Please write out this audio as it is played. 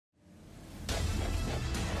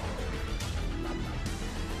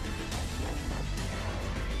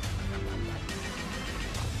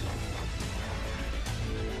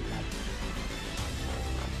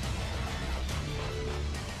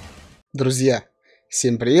Друзья,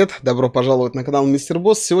 всем привет, добро пожаловать на канал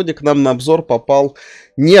Mr.BoS. Сегодня к нам на обзор попал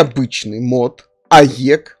необычный мод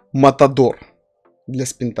AEC Matador для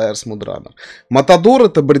Spintires MudRunner. Matador —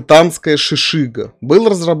 это британская шишига. Был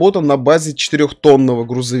разработан на базе 4-тонного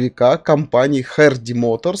грузовика компаний Hardy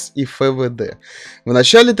Motors и ФВД в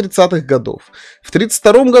начале 30-х годов. В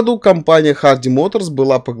 1932 году компания Hardy Motors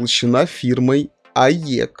была поглощена фирмой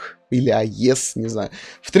AEC. Или AEC, не знаю.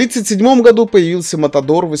 В 1937 году появился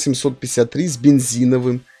Matador 853 с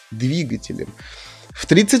бензиновым двигателем. В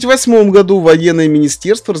 1938 году военное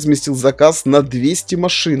министерство разместил заказ на 200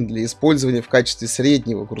 машин для использования в качестве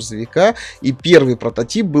среднего грузовика, и первый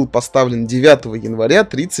прототип был поставлен 9 января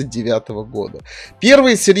 1939 года.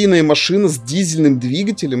 Первая серийная машина с дизельным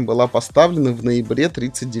двигателем была поставлена в ноябре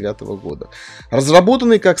 1939 года.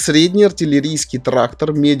 Разработанный как средний артиллерийский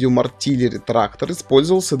трактор, Medium Artillery трактор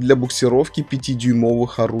использовался для буксировки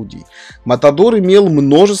 5-дюймовых орудий. Matador имел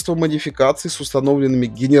множество модификаций с установленными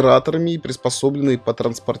генераторами и приспособленной по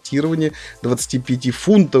транспортированию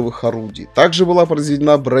 25-фунтовых орудий. Также была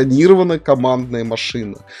произведена бронированная командная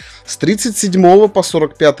машина. С 1937 по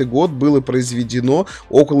 1945 год было произведено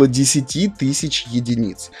около 10 тысяч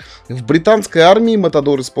единиц. В британской армии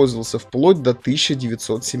Matador использовался вплоть до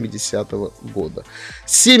 1970 года.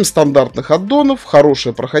 7 стандартных аддонов,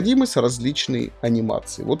 хорошая проходимость, различные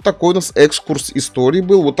анимации. Вот такой у нас экскурс истории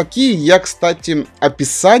был. Вот такие я, кстати,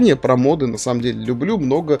 описания про моды на самом деле люблю.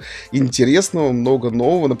 Много интересного, много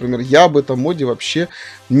нового. Например, я об этом моде вообще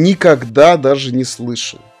никогда даже не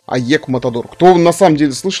слышал. AEC Matador. Кто на самом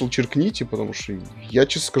деле слышал, черкните, потому что я,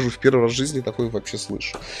 честно скажу, в первый раз в жизни такое вообще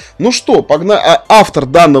слышу. Ну что, погнали. Автор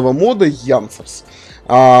данного мода Янцерс.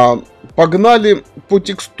 Погнали по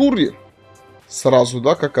текстуре сразу,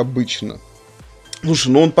 да, как обычно. Слушай,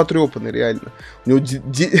 ну он потрепанный, реально. У него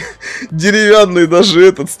деревянный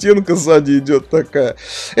даже стенка сзади идет такая.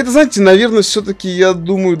 Это, знаете, наверное, все-таки, я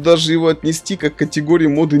думаю, даже его отнести как к категории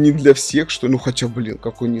моды не для всех, что ли. Ну, хотя, блин,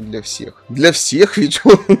 какой не для всех? Для всех ведь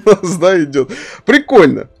он у нас, да, идет.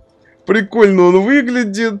 Прикольно. Прикольно он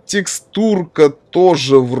выглядит, текстурка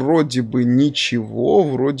тоже вроде бы ничего,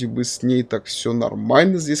 вроде бы с ней так все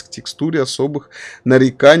нормально, здесь к текстуре особых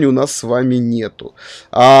нареканий у нас с вами нету.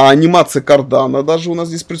 Анимация кардана даже у нас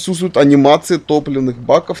здесь присутствует, анимация топливных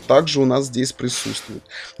баков также у нас здесь присутствует.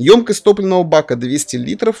 Емкость топливного бака 200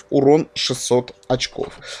 литров, урон 600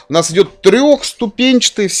 очков. У нас идет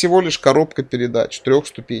трехступенчатая всего лишь коробка передач,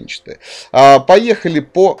 трехступенчатая. Поехали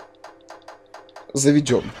по...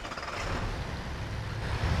 Заведем.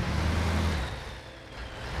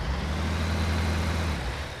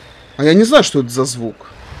 А я не знаю, что это за звук.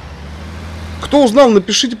 Кто узнал,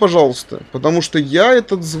 напишите, пожалуйста. Потому что я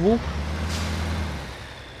этот звук...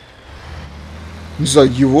 Не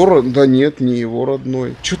знаю, его... Да нет, не его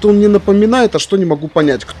родной. Что-то он мне напоминает, а что не могу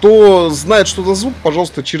понять. Кто знает, что за звук,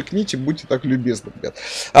 пожалуйста, черкните, будьте так любезны, ребят.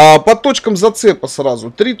 По точкам зацепа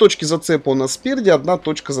сразу. 3 точки зацепа у нас спереди, 1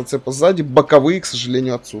 точка зацепа сзади. Боковые, к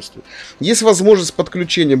сожалению, отсутствуют. Есть возможность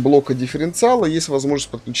подключения блока дифференциала, есть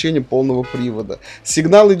возможность подключения полного привода.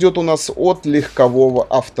 Сигнал идет у нас от легкового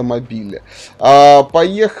автомобиля.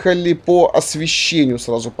 Поехали по освещению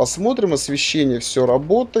сразу посмотрим. Освещение все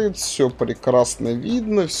работает, все прекрасно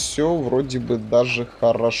видно, все вроде бы даже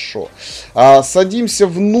хорошо. Садимся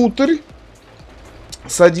внутрь.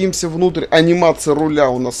 Садимся внутрь. Анимация руля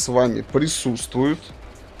у нас с вами присутствует.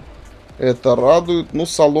 Это радует. Ну,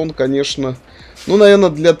 салон, конечно, ну, наверное,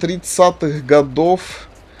 для 30-х годов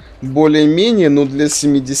более-менее, но для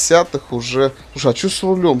 70-х уже... Слушай, а что с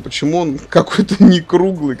рулем? Почему он какой-то не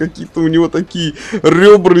круглый? Какие-то у него такие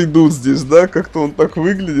ребра идут здесь, да? Как-то он так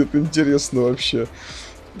выглядит, интересно вообще.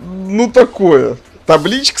 Ну, такое.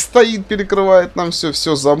 Табличка стоит, перекрывает нам все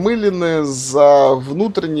замыленное. За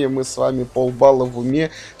внутреннее мы с вами полбалла в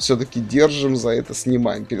уме все-таки держим, за это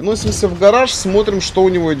снимаем. Переносимся в гараж, смотрим, что у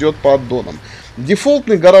него идет по аддонам.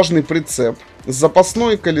 Дефолтный гаражный прицеп,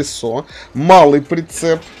 запасное колесо, малый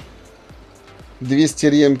прицеп, 200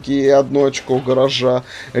 ремки и 1 очко гаража.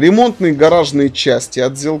 Ремонтные гаражные части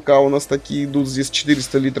от Зелка у нас такие идут. Здесь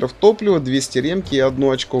 400 литров топлива, 200 ремки и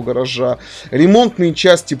 1 очко гаража. Ремонтные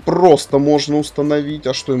части просто можно установить.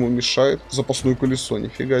 А что ему мешает? Запасное колесо,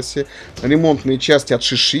 нифига себе. Ремонтные части от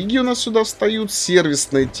шишиги у нас сюда встают.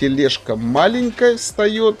 Сервисная тележка маленькая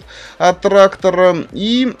встает от трактора.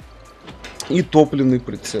 И топливный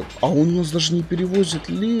прицеп. А он у нас даже не перевозит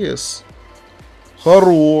лес.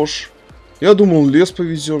 Хорош. Я думал, лес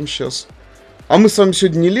повезем сейчас. А мы с вами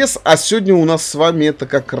сегодня не лес, а сегодня у нас с вами это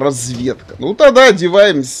как разведка. Ну тогда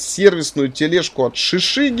одеваем сервисную тележку от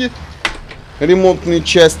шишиги. Ремонтные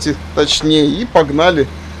части, точнее. И погнали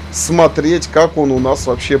смотреть, как он у нас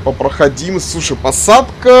вообще по проходимости. Слушай,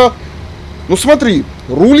 посадка Ну смотри,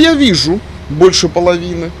 руль я вижу, больше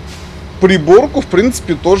половины. Приборку, в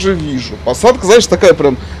принципе, тоже вижу. Посадка, знаешь, такая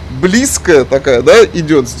прям близкая такая, да,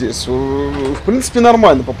 идет здесь. В принципе,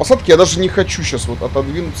 нормально. По посадке я даже не хочу сейчас вот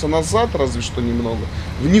отодвинуться назад, разве что немного.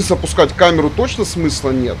 Вниз опускать камеру точно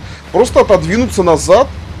смысла нет. Просто отодвинуться назад.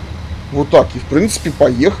 Вот так. И, в принципе,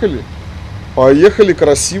 поехали. Поехали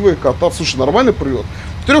красивые кататься. Слушай, нормально прет.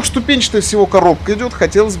 Трехступенчатая всего коробка идет.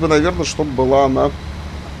 Хотелось бы, наверное, чтобы была она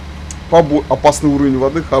опасный уровень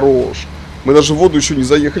воды хорош. Мы даже в воду еще не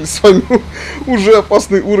заехали с вами. Уже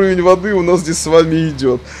опасный уровень воды у нас здесь с вами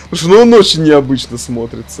идет. Потому что ну, он очень необычно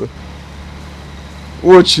смотрится.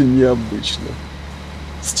 Очень необычно.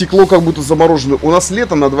 Стекло как будто замороженное. У нас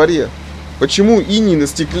лето на дворе. Почему иней на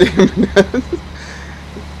стекле?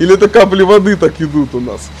 Или это капли воды так идут у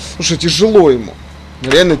нас? Слушай, тяжело ему.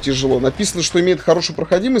 Реально тяжело. Написано, что имеет хорошую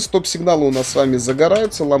проходимость. Стоп-сигналы у нас с вами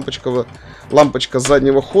загораются. Лампочка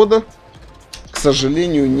заднего хода, к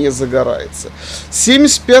сожалению, не загорается.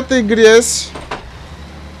 75-й грязь.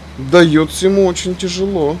 Дается ему очень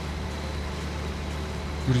тяжело.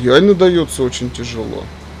 Реально дается очень тяжело.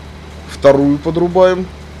 Вторую подрубаем.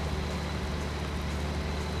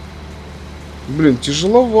 Блин,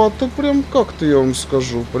 тяжеловато прям как-то, я вам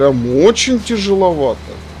скажу. Прям очень тяжеловато.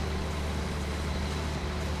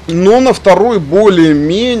 Но на второй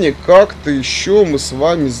более-менее как-то еще мы с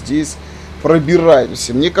вами здесь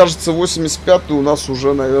пробираемся. Мне кажется, 85-й у нас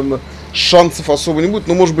уже, наверное, шансов особо не будет.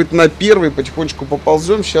 Но, может быть, на первый потихонечку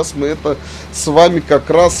поползем. Сейчас мы это с вами как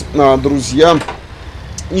раз, друзья,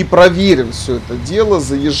 и проверим все это дело.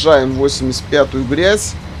 Заезжаем в 85-ю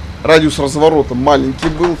грязь. Радиус разворота маленький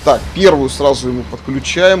был. Так, первую сразу ему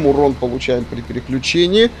подключаем. Урон получаем при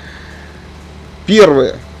переключении.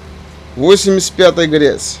 Первая. 85-я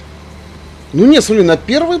грязь. Ну не, смотри, на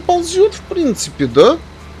первой ползет, в принципе, да?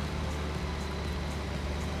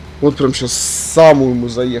 Вот прям сейчас самую мы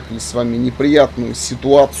заехали с вами неприятную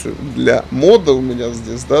ситуацию для мода у меня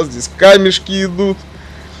здесь, да? Здесь камешки идут.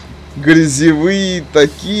 Грязевые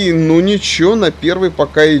такие. Ну ничего, на первой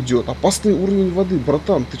пока идет. Опасный уровень воды,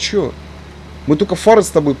 братан, ты чё? Мы только фары с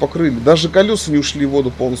тобой покрыли. Даже колеса не ушли в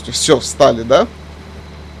воду полностью. Все, встали, да?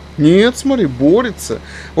 Нет, смотри, борется.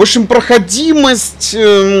 В общем, проходимость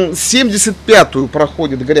 75-ю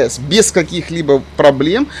проходит грязь без каких-либо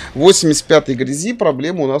проблем. 85-й грязи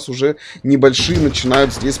проблемы у нас уже небольшие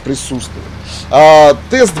начинают здесь присутствовать.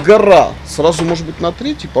 Тест гора. Сразу, может быть, на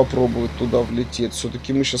третий попробовать туда влететь.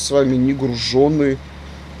 Все-таки мы сейчас с вами не груженные.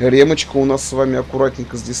 Ремочка у нас с вами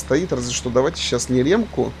аккуратненько здесь стоит. Разве что давайте сейчас не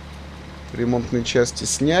ремку. Ремонтные части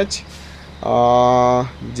снять.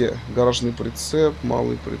 Где? Гаражный прицеп,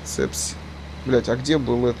 малый прицеп. Блять, а где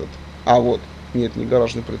был этот? Вот. Нет, не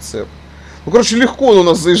гаражный прицеп. Ну, короче, легко он у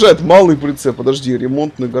нас заезжает. Малый прицеп. Подожди,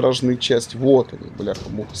 ремонтные гаражные части. Вот они,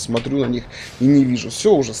 бляха-муха. Смотрю на них и не вижу.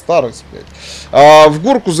 Все, уже старость, блядь. В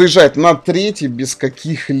горку заезжает на третий без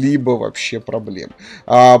каких-либо вообще проблем.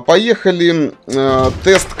 Поехали.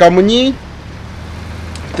 Тест камней.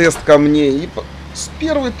 Тест камней. И с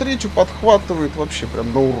первой третью подхватывает вообще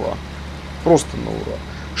прям на ура. Просто на ура.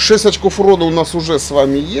 6 очков урона у нас уже с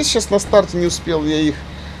вами есть. Сейчас на старте не успел я их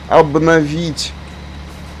обновить.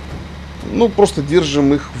 Ну, просто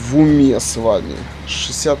держим их в уме с вами.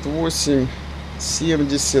 68,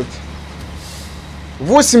 70.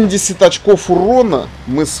 80 очков урона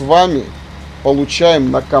мы с вами получаем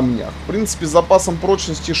на камнях. В принципе, с запасом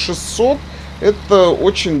прочности 600. Это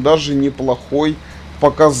очень даже неплохой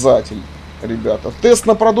показатель. Ребята, тест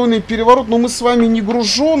на продольный переворот, но мы с вами не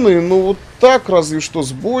груженые, но вот так, разве что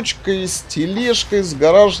с бочкой, с тележкой, с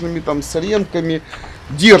гаражными, там, с ремками.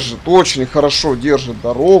 Держит, очень хорошо держит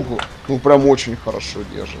дорогу, ну прям очень хорошо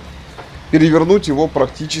держит. Перевернуть его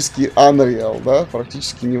практически unreal, да,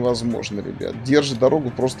 практически невозможно, ребят. Держит дорогу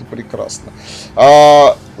просто прекрасно.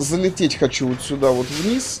 Залететь хочу вот сюда вот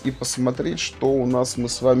вниз и посмотреть, что у нас мы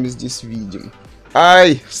с вами здесь видим.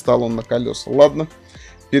 Ай, встал он на колеса, ладно.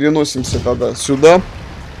 Переносимся тогда сюда.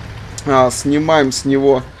 Снимаем с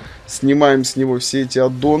него все эти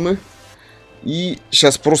аддоны. И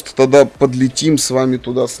сейчас просто тогда подлетим с вами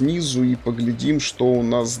туда снизу и поглядим, что у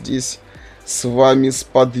нас здесь с вами с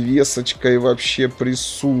подвесочкой вообще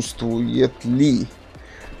присутствует ли.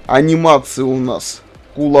 Анимации у нас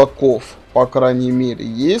кулаков, по крайней мере,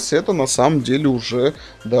 есть. Это на самом деле уже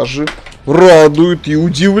даже радует и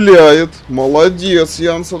удивляет. Молодец,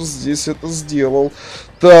 Янсер здесь это сделал.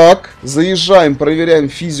 Так, заезжаем, проверяем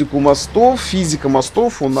физику мостов. Физика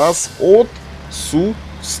мостов у нас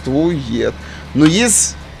отсутствует. Но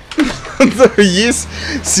есть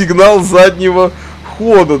сигнал заднего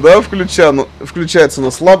хода, да, включается у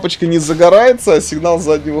нас. Лампочка не загорается, а сигнал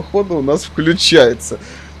заднего хода у нас включается.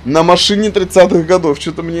 На машине 30-х годов.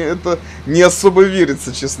 Что-то мне это не особо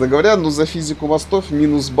верится, честно говоря. Но за физику мостов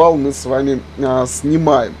минус балл мы с вами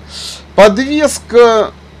снимаем.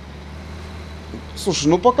 Подвеска... Слушай,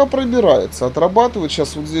 ну пока пробирается. Отрабатывает.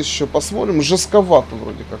 Сейчас вот здесь еще посмотрим. Жестковато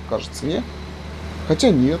вроде как кажется, не? Хотя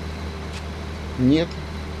нет. Нет.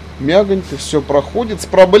 Мягонько, все проходит. С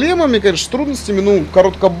проблемами, конечно, с трудностями. Ну,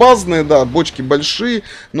 короткобазные, да, бочки большие.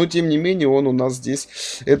 Но, тем не менее, он у нас здесь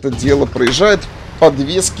это дело проезжает.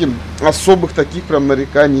 Подвески особых таких прям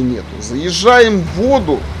нареканий нету. Заезжаем в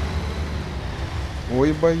воду.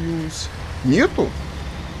 Ой, боюсь. Нету?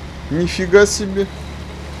 Нифига себе.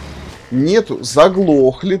 Нету.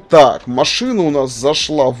 Заглохли. Так, машина у нас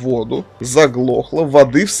зашла в воду. Заглохла.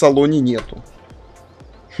 Воды в салоне нету.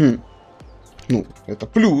 Ну, это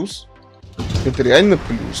плюс. Это реально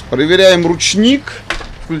плюс. Проверяем ручник.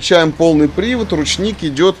 Включаем полный привод. Ручник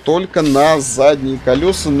идет только на задние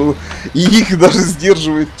колеса. Ну, и их даже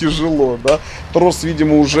сдерживает тяжело, да. Трос,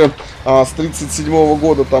 видимо, уже с 37-го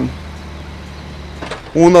года там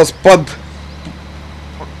у нас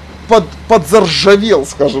подзаржавел,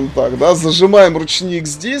 скажем так, да. Зажимаем ручник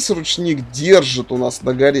здесь. Ручник держит у нас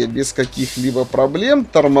на горе без каких-либо проблем.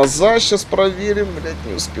 Тормоза сейчас проверим. Блять,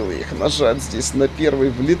 не успел я их нажать. Здесь на первый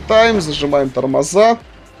влетаем. Зажимаем тормоза.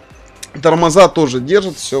 Тормоза тоже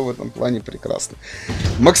держат. Все в этом плане прекрасно.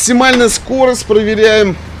 Максимальная скорость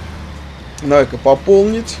проверяем. Давай-ка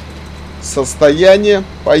пополнить. Состояние.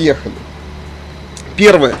 Поехали.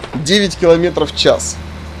 Первое. 9 км в час.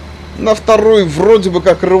 На второй вроде бы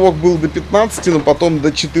как рывок был до 15, но потом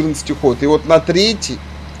до 14 уходит. И вот на третий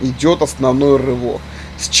идет основной рывок.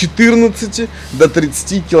 С 14 до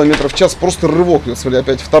 30 км в час. Просто рывок. Вот смотри,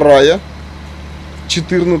 опять вторая.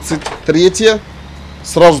 14. Третья.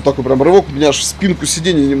 Сразу такой прям рывок. У меня аж в спинку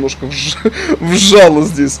сиденья немножко вжало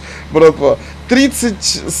здесь, братва.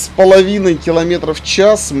 30,5 км в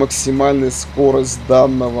час. Максимальная скорость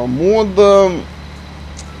данного мода.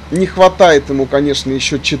 Не хватает ему, конечно,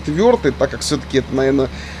 еще четвертой, так как все-таки это, наверное,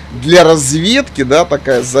 для разведки, да,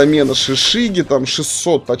 такая замена шишиги, там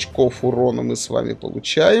 600 очков урона мы с вами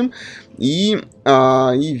получаем. И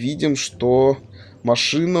видим, что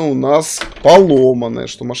машина у нас поломанная.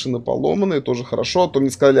 Что машина поломанная, тоже хорошо. А то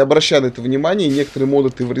мне сказали, обращай на это внимание, некоторые моды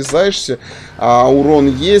ты врезаешься, а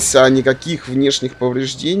урон есть, а никаких внешних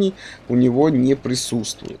повреждений у него не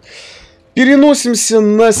присутствует. Переносимся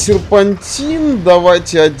на серпантин.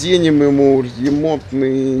 Давайте оденем ему ремонтный...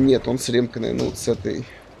 Нет, он с ремкой, наверное, вот с этой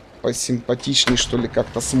посимпатичней, что ли,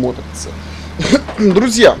 как-то смотрится.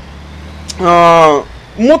 Друзья,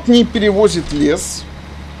 мод не перевозит лес.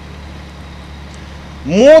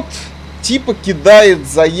 Мод типа кидает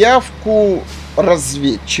заявку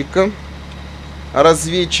разведчика.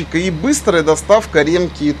 И быстрая доставка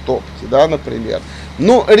ремки и топки, да, например.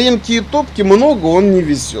 Но ремки и топки много он не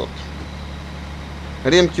везет.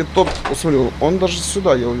 Ремки топ... О, смотри, он даже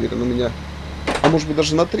сюда, я уверен, у меня. А может быть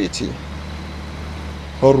даже на третий.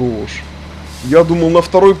 Хорош. Я думал на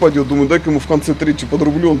второй пойдет. Думаю, дай-ка ему в конце третью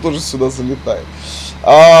подрублю. Он тоже сюда залетает.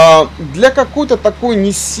 Для какой-то такой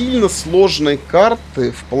не сильно сложной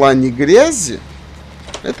карты в плане грязи,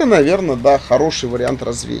 это, наверное, да, хороший вариант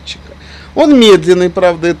разведчика. Он медленный,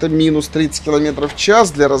 правда, это минус 30 км в час.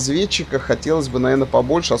 Для разведчика хотелось бы, наверное,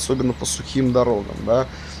 побольше, особенно по сухим дорогам, да.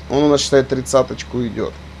 Он у нас, считай, 30-очку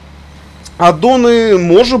идет. Аддоны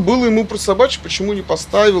можно было ему присобачить, почему не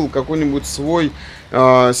поставил какой-нибудь свой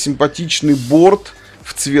симпатичный борт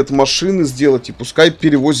в цвет машины сделать, и пускай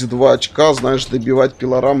перевозит 2 очка, знаешь, добивать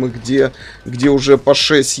пилорамы, где уже по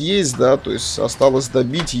 6 есть, да, то есть осталось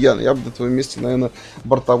добить. Я бы на твоем месте, наверное,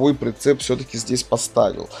 бортовой прицеп все-таки здесь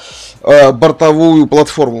поставил. Бортовую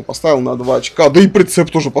платформу поставил на 2 очка, да и прицеп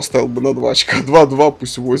тоже поставил бы на 2 очка. 2-2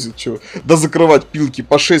 пусть возит, что. Да закрывать пилки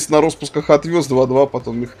по 6 на распусках отвез, 2-2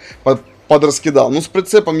 потом их подраскидал. Ну, с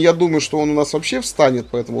прицепом, я думаю, что он у нас вообще встанет,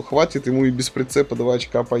 поэтому хватит ему и без прицепа 2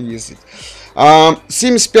 очка поездить.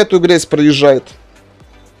 75-ю грязь проезжает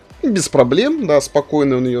без проблем, да,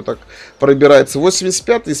 спокойно он ее так пробирается.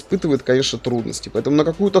 85-й испытывает, конечно, трудности. Поэтому на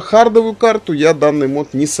какую-то хардовую карту я данный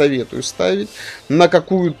мод не советую ставить. На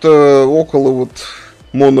какую-то около вот...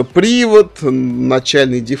 монопривод,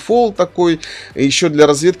 начальный дефолт такой. Еще для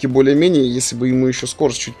разведки более-менее, если бы ему еще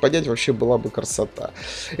скорость чуть поднять, вообще была бы красота.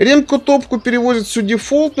 Ремку-топку перевозит всю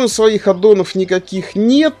дефолтную, своих аддонов никаких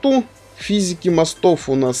нету. Физики мостов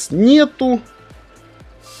у нас нету.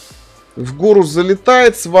 В гору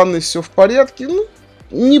залетает, с ванной все в порядке. Ну,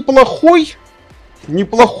 неплохой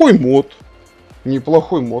мод.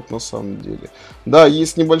 Неплохой мод на самом деле. Да,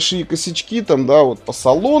 есть небольшие косячки там, да, вот по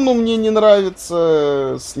салону мне не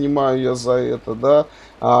нравится, снимаю я за это, да.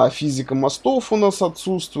 А физика мостов у нас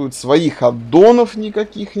отсутствует, своих аддонов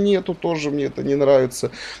никаких нету, тоже мне это не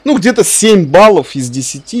нравится. Ну, где-то 7 баллов из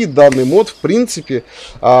 10 данный мод, в принципе,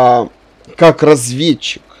 как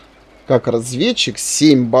разведчик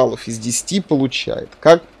 7 баллов из 10 получает.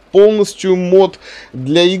 Как полностью мод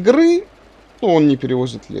для игры, ну, он не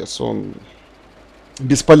перевозит лес, он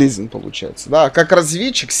бесполезен получается, да, как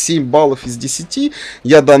разведчик 7 баллов из 10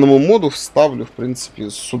 я данному моду вставлю, в принципе,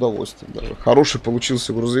 с удовольствием даже. Хороший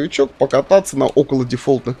получился грузовичок, покататься на около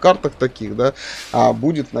дефолтных картах таких, да,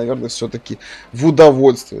 будет, наверное, все-таки в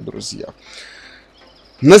удовольствие, друзья.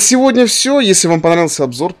 На сегодня все. Если вам понравился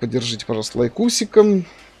обзор, поддержите, пожалуйста, лайкусиком.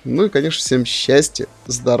 Ну и, конечно, всем счастья,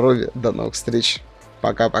 здоровья, до новых встреч.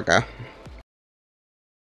 Пока-пока.